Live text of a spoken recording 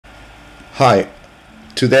Hi,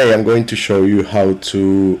 today I'm going to show you how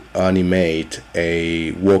to animate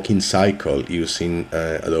a walking cycle using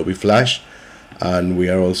Adobe Flash, and we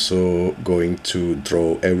are also going to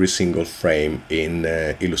draw every single frame in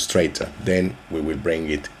Illustrator. Then we will bring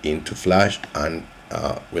it into Flash and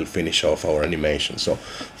we'll finish off our animation. So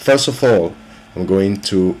first of all, I'm going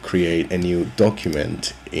to create a new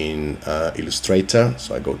document in Illustrator.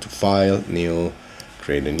 So I go to File, New,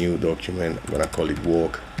 create a new document. I'm gonna call it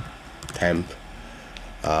Walk Temp.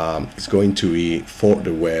 It's going to be for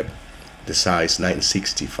the web, the size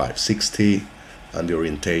 960 x 560, and the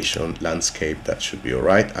orientation landscape. That should be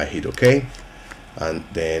alright. I hit OK, and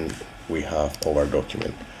then we have our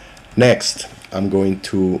document. Next, I'm going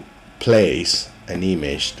to place an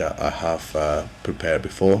image that I have prepared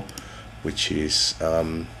before, which is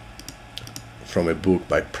from a book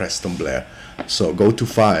by Preston Blair. So go to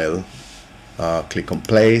File, click on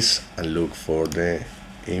Place, and look for the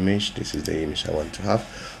image. This is the image I want to have.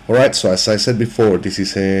 Alright, so as I said before, this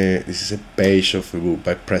is a page of a book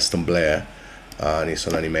by Preston Blair, and it's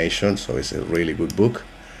on animation, so it's a really good book.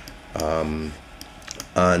 And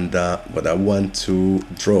what I want to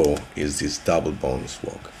draw is this double bonus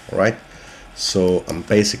walk. Alright, so I'm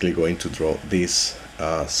basically going to draw this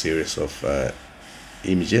series of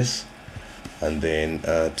images, and then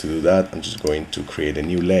to do that I'm just going to create a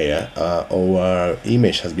new layer. Our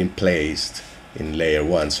image has been placed in layer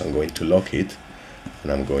 1, so I'm going to lock it,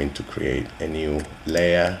 and I'm going to create a new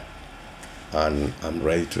layer, and I'm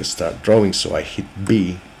ready to start drawing. So I hit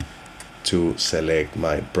B to select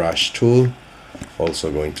my brush tool.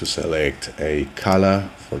 Also going to select a color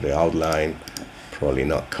for the outline, probably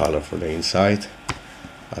not color for the inside,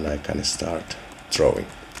 and I can start drawing.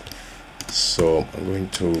 So I'm going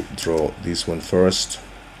to draw this one first.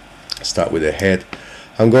 Start with the head.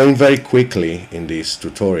 I'm going very quickly in this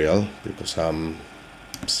tutorial because I'm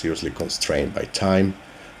seriously constrained by time,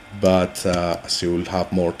 but as you will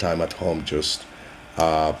have more time at home, just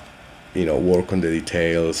work on the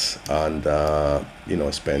details and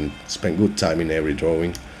spend good time in every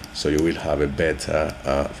drawing, so you will have a better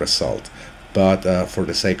result. But for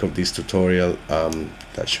the sake of this tutorial,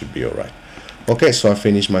 that should be alright. Okay, so I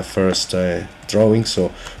finished my first drawing.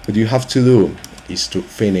 So what you have to do is to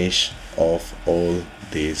finish off all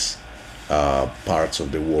these parts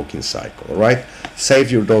of the walking cycle. Alright,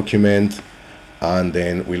 save your document, and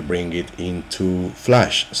then we'll bring it into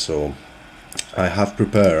Flash. So I have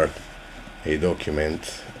prepared a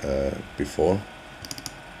document before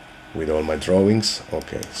with all my drawings.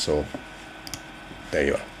 Okay, so there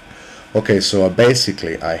you are. Okay, so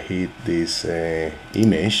basically I hit this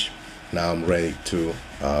image. Now I'm ready to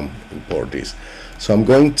import this. So I'm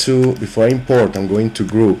going to, before I import, I'm going to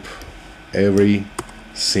group every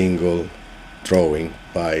single drawing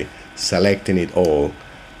by selecting it all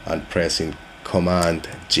and pressing Command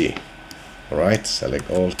G. Alright,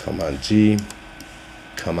 select all, Command G,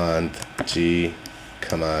 Command G,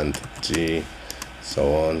 Command G,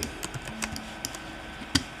 so on.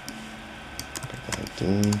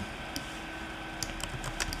 Command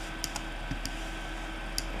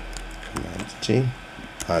G,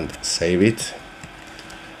 and save it.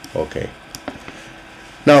 Okay.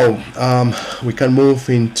 Now we can move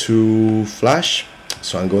into Flash.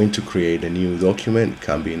 So I'm going to create a new document. It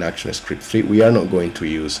can be an ActionScript free. We are not going to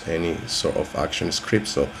use any sort of ActionScript,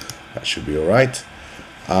 so that should be alright.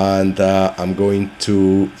 And I'm going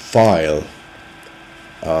to File,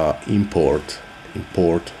 import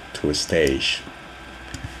to a stage,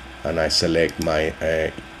 and I select my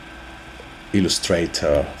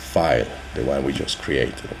Illustrator file, the one we just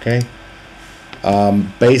created. Okay.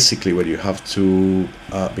 Basically what you have to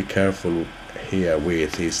be careful here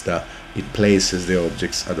with is that it places the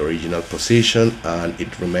objects at the original position, and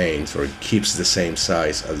it remains, or it keeps the same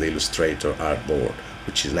size as the Illustrator artboard,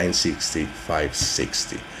 which is 960 x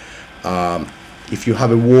 560. If you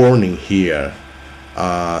have a warning here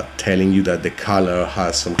telling you that the color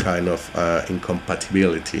has some kind of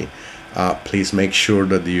incompatibility, please make sure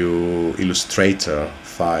that your Illustrator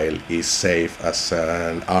file is saved as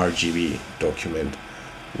an RGB document,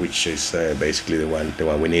 which is basically the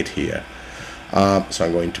one we need here. So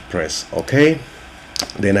I'm going to press OK.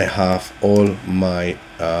 Then I have all my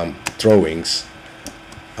drawings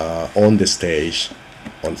on the stage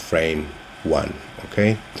on frame 1.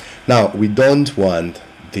 Okay. Now we don't want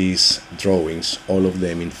these drawings, all of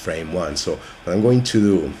them in frame 1. So what I'm going to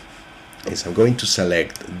do is I'm going to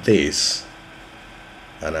select this,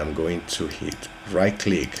 and I'm going to hit right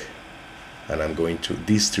click, and I'm going to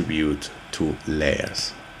distribute to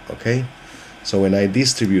layers. Okay, so when I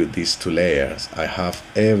distribute these to layers, I have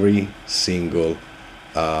every single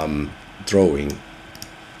drawing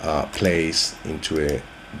place into a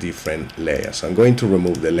different layer. So I'm going to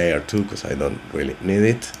remove the layer 2 because I don't really need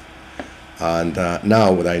it. And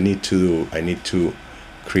now what I need to do, I need to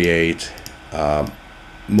create,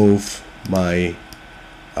 move my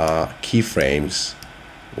keyframes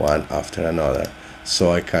one after another,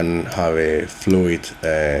 so I can have a fluid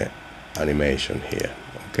animation here.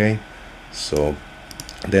 Okay, so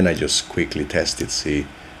then I just quickly test it, see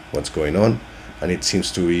what's going on, and it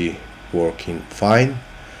seems to be working fine.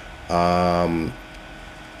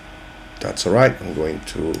 That's alright. I'm going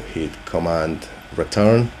to hit Command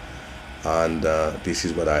Return, and this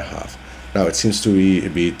is what I have. Now it seems to be a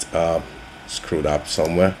bit screwed up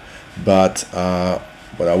somewhere, but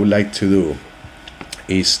what I would like to do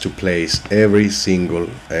is to place every single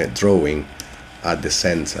drawing at the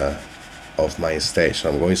center of my stage. So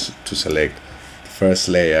I'm going to select the first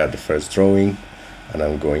layer, the first drawing, and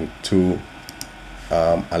I'm going to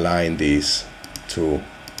align this to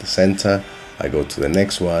the center. I go to the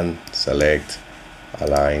next one, select,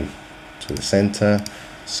 align to the center,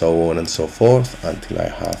 so on and so forth until I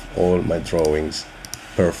have all my drawings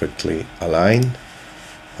perfectly aligned.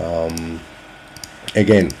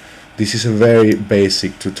 Again, this is a very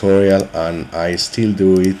basic tutorial, and I still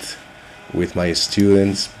do it with my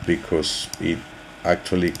students because it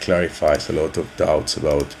actually clarifies a lot of doubts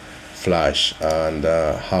about Flash and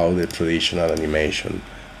how the traditional animation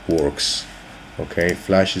works. Okay,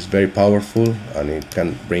 Flash is very powerful and it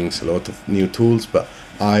can bring a lot of new tools, but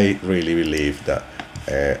I really believe that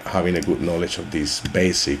having a good knowledge of these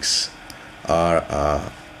basics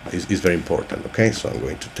is very important. Okay, so I'm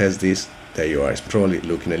going to test this. There you are. It's probably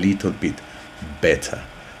looking a little bit better.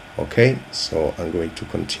 Okay, so I'm going to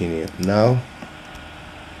continue now.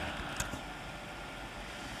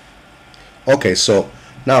 Okay, so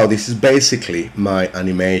now this is basically my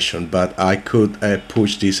animation, but I could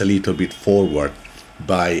push this a little bit forward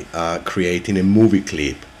by creating a movie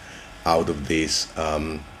clip out of this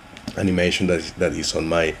animation that is on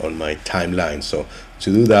my timeline. So to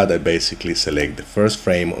do that, I basically select the first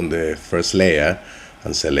frame on the first layer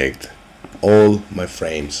and select all my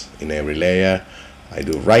frames in every layer. I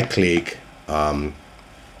do right click, I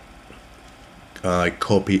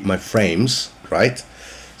copy my frames, right?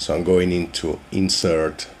 So I'm going into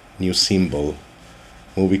insert new symbol,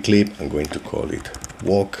 movie clip. I'm going to call it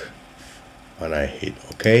walk, and I hit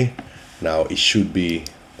OK. Now it should be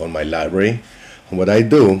on my library. And what I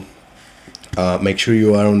do, make sure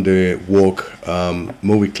you are on the walk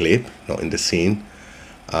movie clip, not in the scene,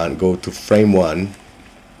 and go to frame 1,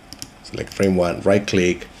 select frame 1, right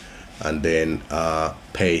click, and then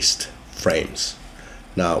paste frames.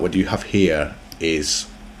 Now what you have here is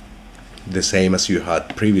the same as you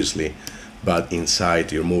had previously, but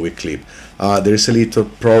inside your movie clip. There is a little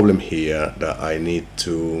problem here that I need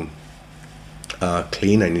to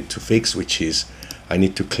clean, I need to fix, which is I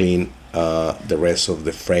need to clean the rest of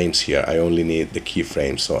the frames here. I only need the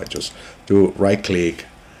keyframes, so I just do right click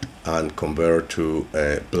and convert to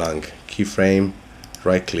a blank keyframe,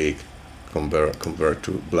 right click, convert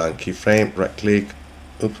to blank keyframe, right click,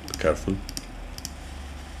 oops, be careful,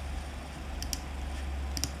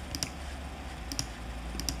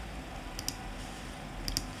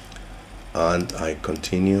 and I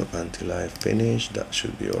continue until I finish. That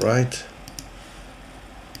should be alright.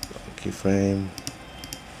 Keyframe,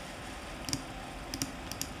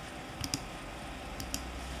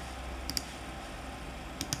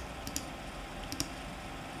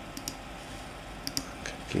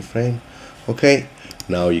 keyframe. Okay,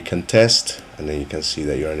 now you can test, and then you can see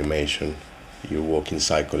that your animation, your walking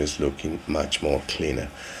cycle is looking much more cleaner.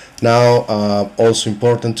 Now, also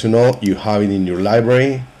important to know, you have it in your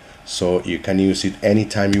library, so you can use it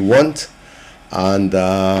anytime you want. And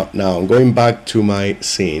now I'm going back to my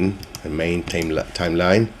scene, the main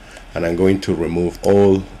timeline, and I'm going to remove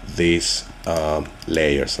all these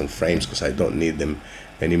layers and frames because I don't need them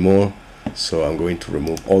anymore. So I'm going to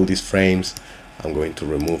remove all these frames. I'm going to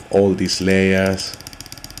remove all these layers.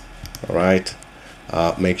 All right,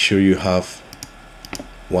 make sure you have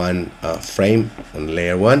one frame on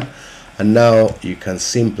layer 1, and now you can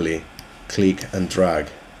simply click and drag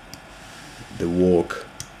the walk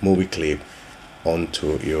movie clip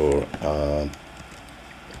onto your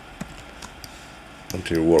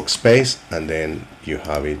workspace, and then you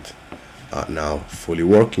have it now fully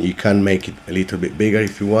working. You can make it a little bit bigger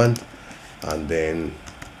if you want, and then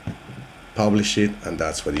publish it, and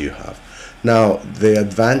that's what you have. Now the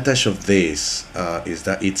advantage of this is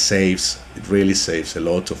that it really saves a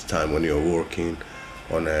lot of time when you're working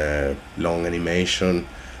on a long animation.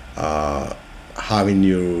 Having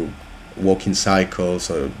your walking cycles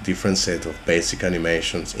or different set of basic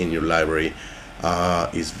animations in your library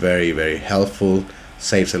is very, very helpful,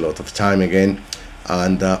 saves a lot of time again.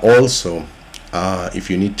 And also, if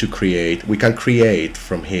you need to create, we can create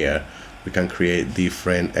from here, we can create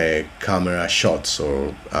different camera shots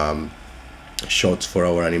or shots for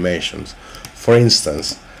our animations. For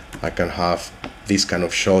instance, I can have this kind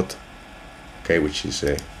of shot, okay, which is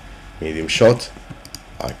a medium shot.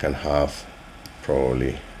 I can have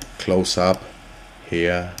probably close up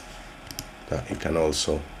here, that it can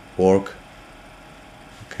also work.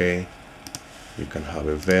 Okay, you can have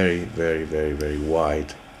a very, very, very, very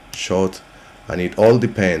wide shot, and it all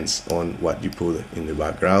depends on what you put in the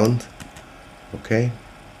background. Okay,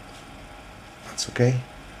 that's okay.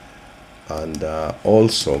 And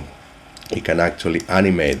also you can actually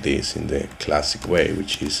animate this in the classic way,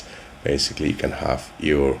 which is basically you can have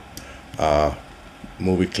your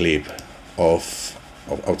movie clip of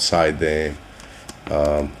outside the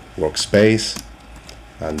workspace,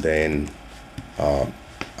 and then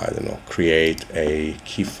I don't know, create a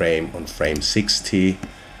keyframe on frame 60,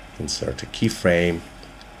 insert a keyframe,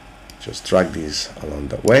 just drag this along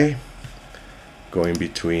that way, go in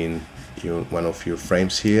between one of your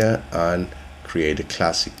frames here and create a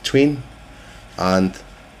classic twin, and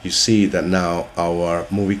you see that now our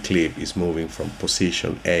movie clip is moving from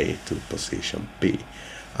position A to position B.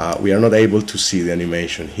 We are not able to see the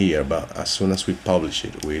animation here, but as soon as we publish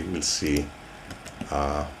it, we will see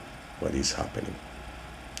what is happening.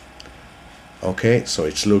 Okay, so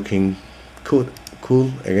it's looking cool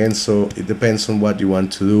again. So it depends on what you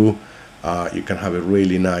want to do. You can have a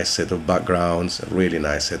really nice set of backgrounds, a really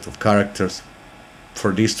nice set of characters.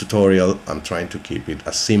 For this tutorial, I'm trying to keep it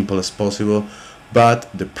as simple as possible, but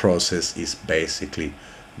the process is basically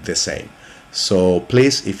the same. So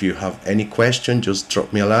please, if you have any question, just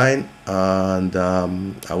drop me a line, and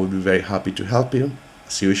I will be very happy to help you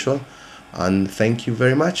as usual. And thank you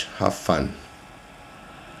very much. Have fun.